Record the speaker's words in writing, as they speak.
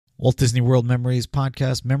Walt Disney World Memories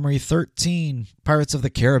Podcast, Memory 13, Pirates of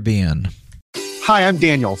the Caribbean. Hi, I'm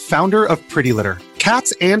Daniel, founder of Pretty Litter.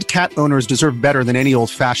 Cats and cat owners deserve better than any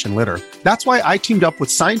old-fashioned litter. That's why I teamed up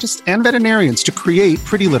with scientists and veterinarians to create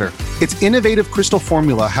Pretty Litter. Its innovative crystal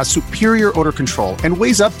formula has superior odor control and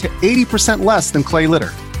weighs up to 80% less than clay litter.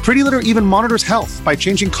 Pretty Litter even monitors health by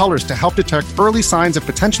changing colors to help detect early signs of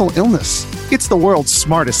potential illness. It's the world's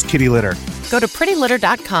smartest kitty litter. Go to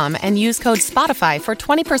prettylitter.com and use code SPOTIFY for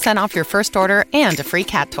 20% off your first order and a free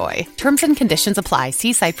cat toy. Terms and conditions apply.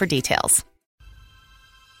 See site for details.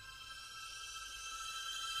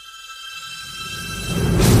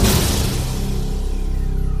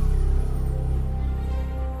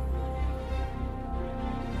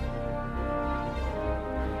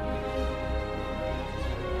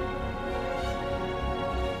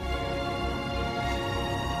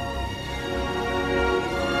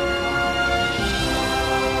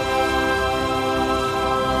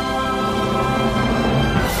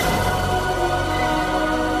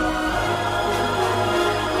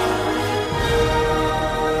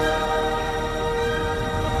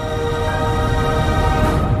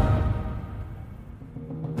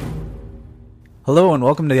 Hello and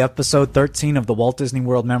welcome to episode 13 of the Walt Disney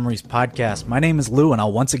World Memories Podcast. My name is Lou and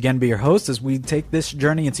I'll once again be your host as we take this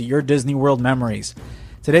journey into your Disney World memories.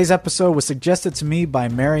 Today's episode was suggested to me by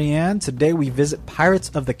Marianne. Today we visit Pirates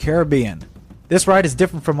of the Caribbean. This ride is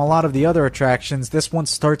different from a lot of the other attractions. This one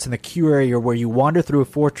starts in the queue area where you wander through a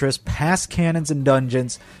fortress, past cannons and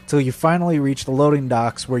dungeons, till you finally reach the loading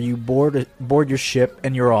docks where you board your ship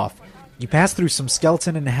and you're off. You pass through some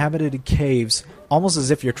skeleton-inhabited caves, almost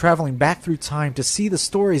as if you're traveling back through time to see the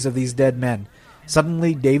stories of these dead men.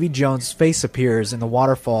 Suddenly, Davy Jones' face appears in the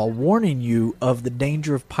waterfall, warning you of the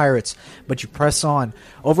danger of pirates, but you press on.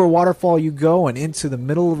 Over a waterfall you go and into the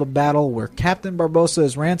middle of a battle where Captain Barbossa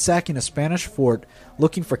is ransacking a Spanish fort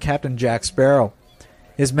looking for Captain Jack Sparrow.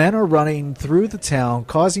 His men are running through the town,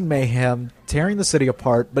 causing mayhem, tearing the city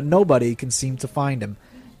apart, but nobody can seem to find him.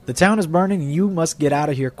 The town is burning and you must get out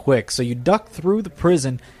of here quick, so you duck through the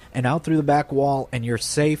prison and out through the back wall and you're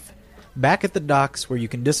safe, back at the docks where you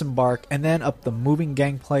can disembark, and then up the moving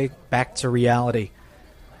gangplank back to reality.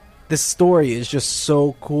 This story is just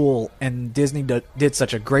so cool, and Disney did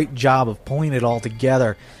such a great job of pulling it all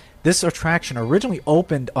together. This attraction originally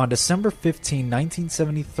opened on December 15,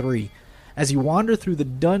 1973. As you wander through the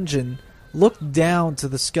dungeon, look down to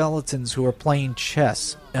the skeletons who are playing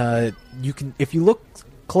chess. If you look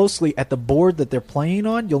closely at the board that they're playing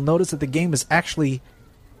on, you'll notice that the game is actually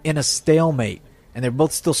in a stalemate, and they're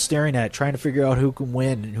both still staring at it, trying to figure out who can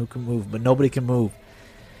win and who can move, but nobody can move.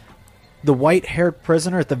 The white-haired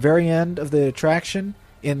prisoner at the very end of the attraction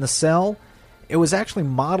in the cell, it was actually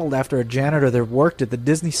modeled after a janitor that worked at the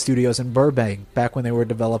Disney Studios in Burbank back when they were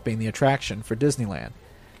developing the attraction for Disneyland.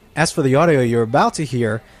 As for the audio you're about to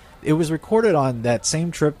hear, it was recorded on that same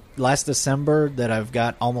trip last December that I've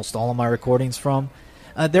got almost all of my recordings from.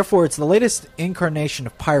 Therefore, it's the latest incarnation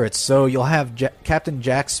of pirates, so you'll have Captain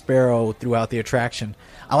Jack Sparrow throughout the attraction.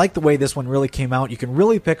 I like the way this one really came out. You can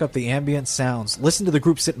really pick up the ambient sounds. Listen to the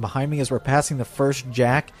group sitting behind me as we're passing the first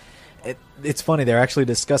Jack. It's funny, they're actually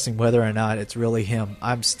discussing whether or not it's really him.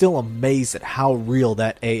 I'm still amazed at how real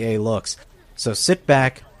that AA looks. So sit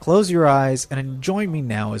back, close your eyes, and join me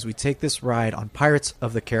now as we take this ride on Pirates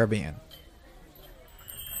of the Caribbean.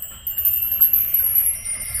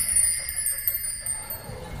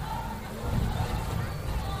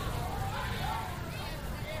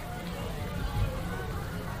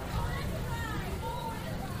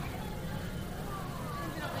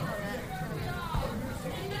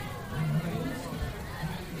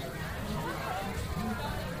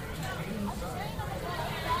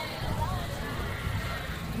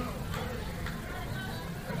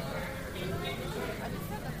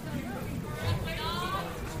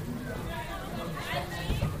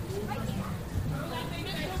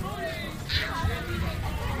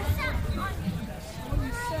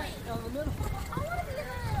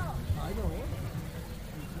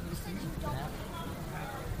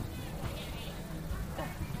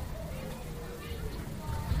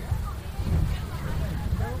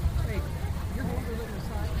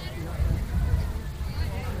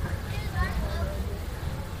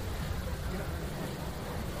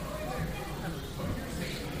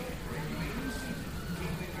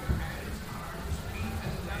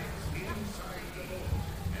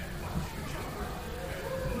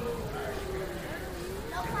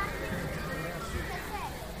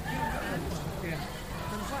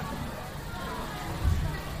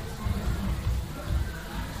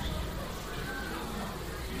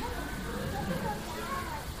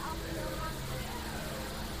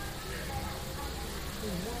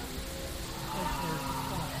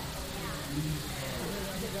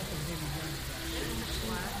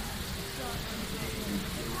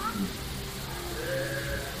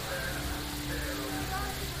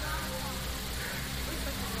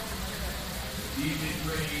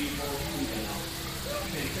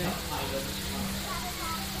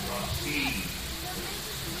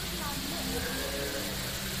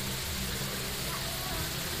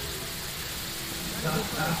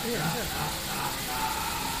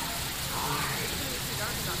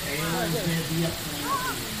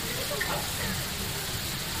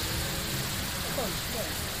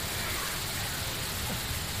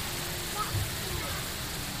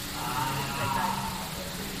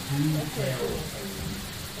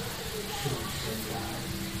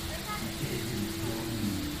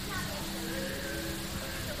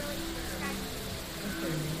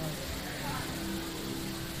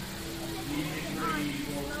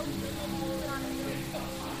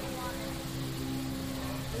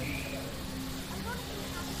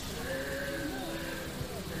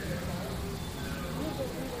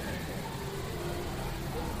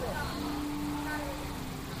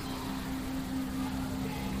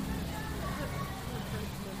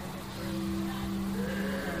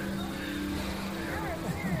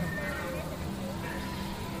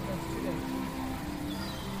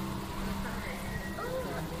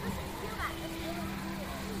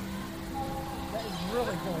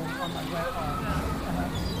 Really cool on my wet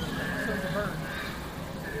so the bird.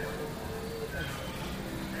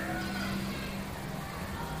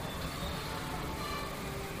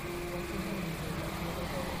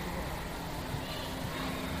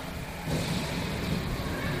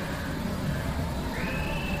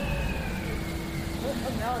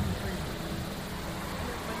 Now I'm free.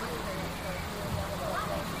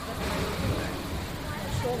 My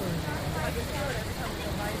shoulder is I can feel it every time we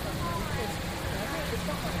go by something. It's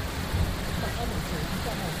not like it's not unnecessary. It's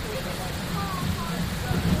got my shoulder like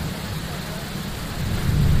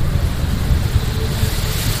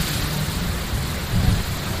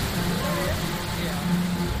yeah.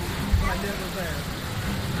 My dad was there.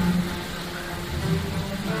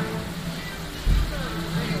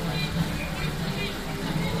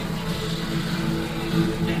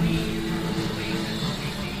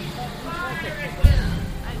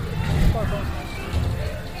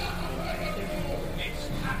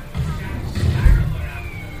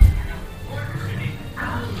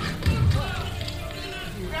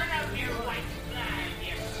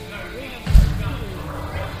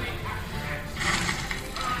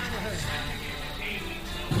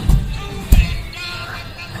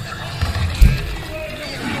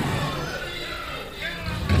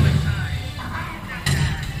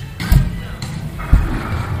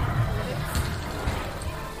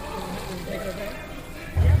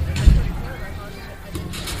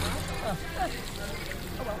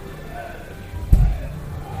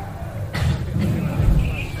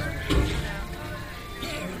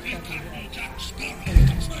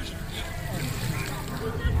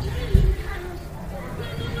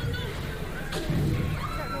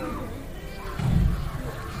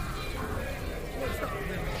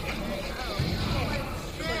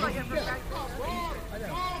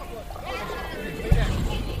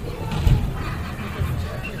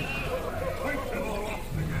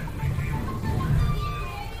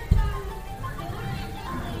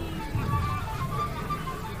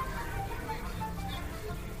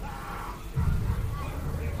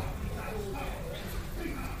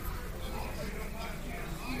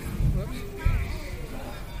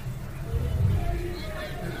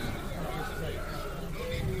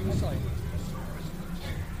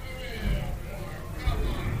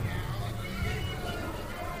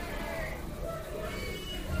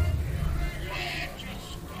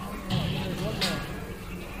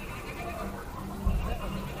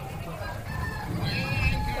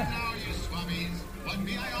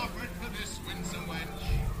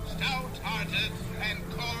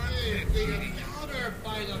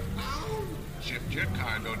 Shift your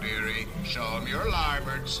cargo, dearie. Show 'em your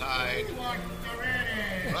larboard side.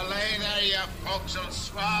 Belay there, you forecastle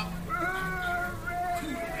swab.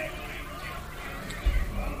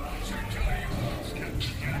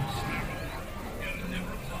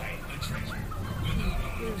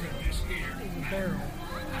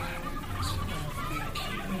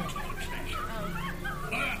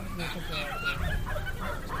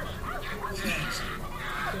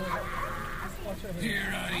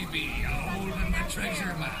 Here I be, holding the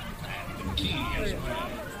treasure map and the key as well.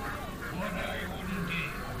 What I wouldn't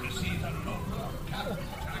give to see the local captain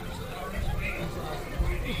tax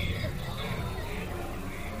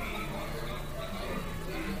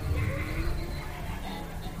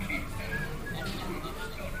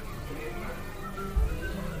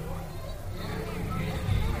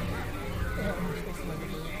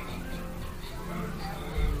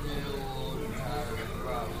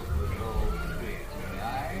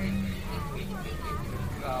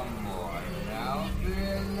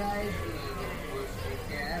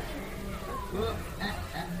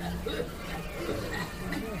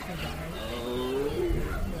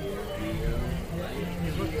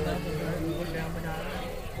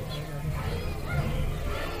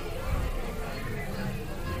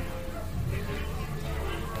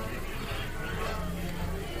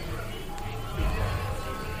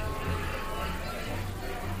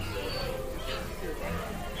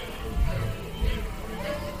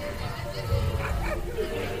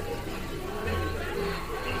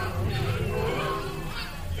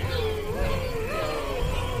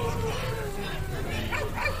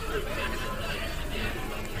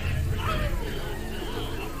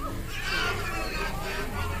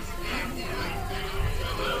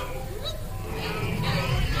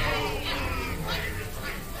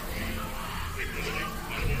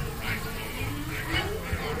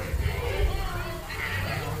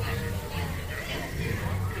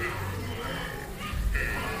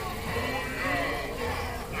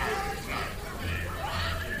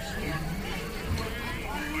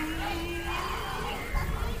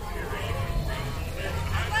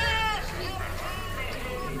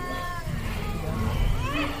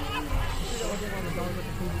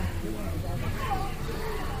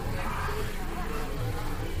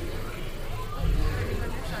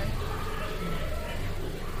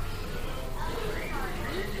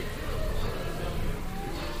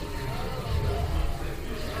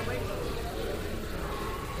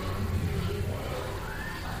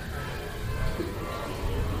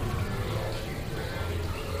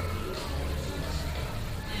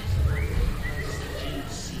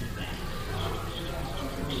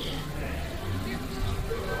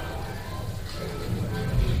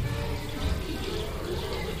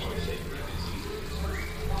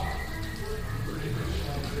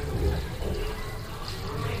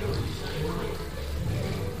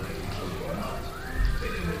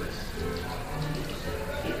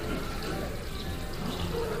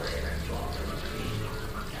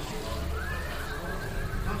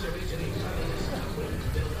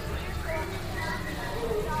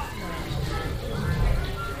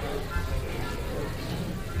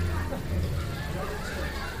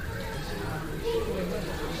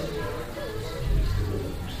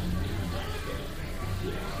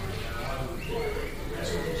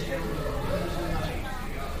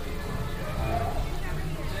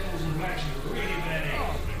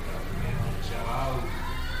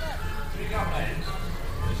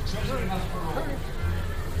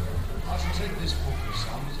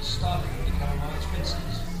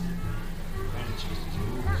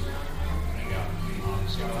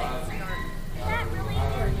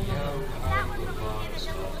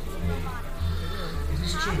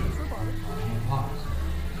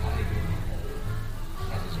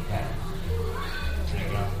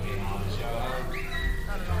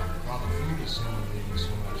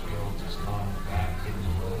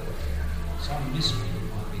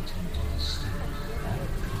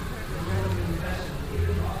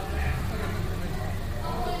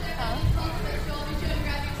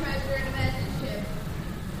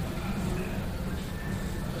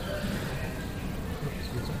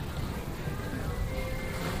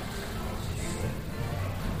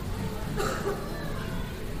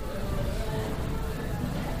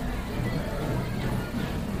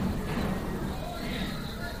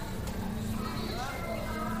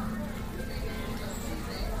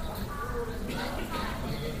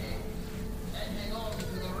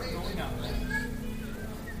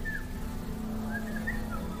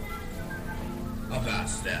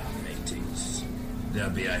Avast there, mateys. There'll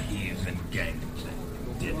be a heathen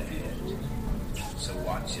gangplank dead ahead. So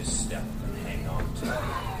watch your step and hang on to it.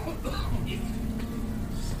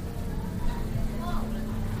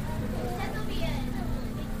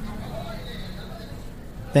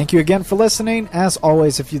 Thank you again for listening. As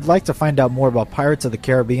always, if you'd like to find out more about Pirates of the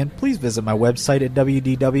Caribbean, please visit my website at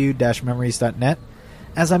wdw-memories.net.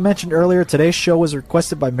 As I mentioned earlier, today's show was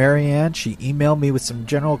requested by Marianne. She emailed me with some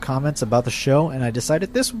general comments about the show, and I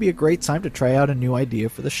decided this would be a great time to try out a new idea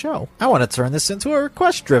for the show. I want to turn this into a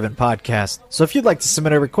request-driven podcast. So if you'd like to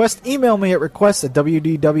submit a request, email me at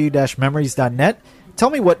request@wdw-memories.net. Tell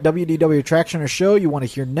me what WDW attraction or show you want to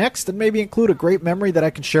hear next, and maybe include a great memory that I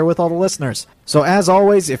can share with all the listeners. So as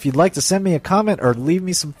always, if you'd like to send me a comment or leave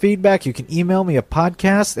me some feedback, you can email me at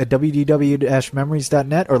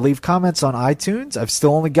podcast@wdw-memories.net or leave comments on iTunes. I've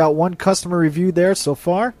still only got one customer review there so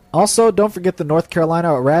far. Also, don't forget the North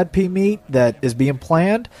Carolina RADP meet that is being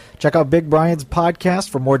planned. Check out Big Brian's podcast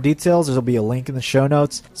for more details. There'll be a link in the show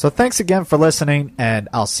notes. So thanks again for listening, and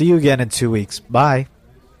I'll see you again in 2 weeks. Bye.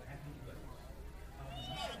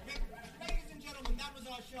 Ladies and gentlemen, that was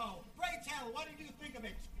our show. Pray tell, what did you think of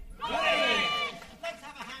it?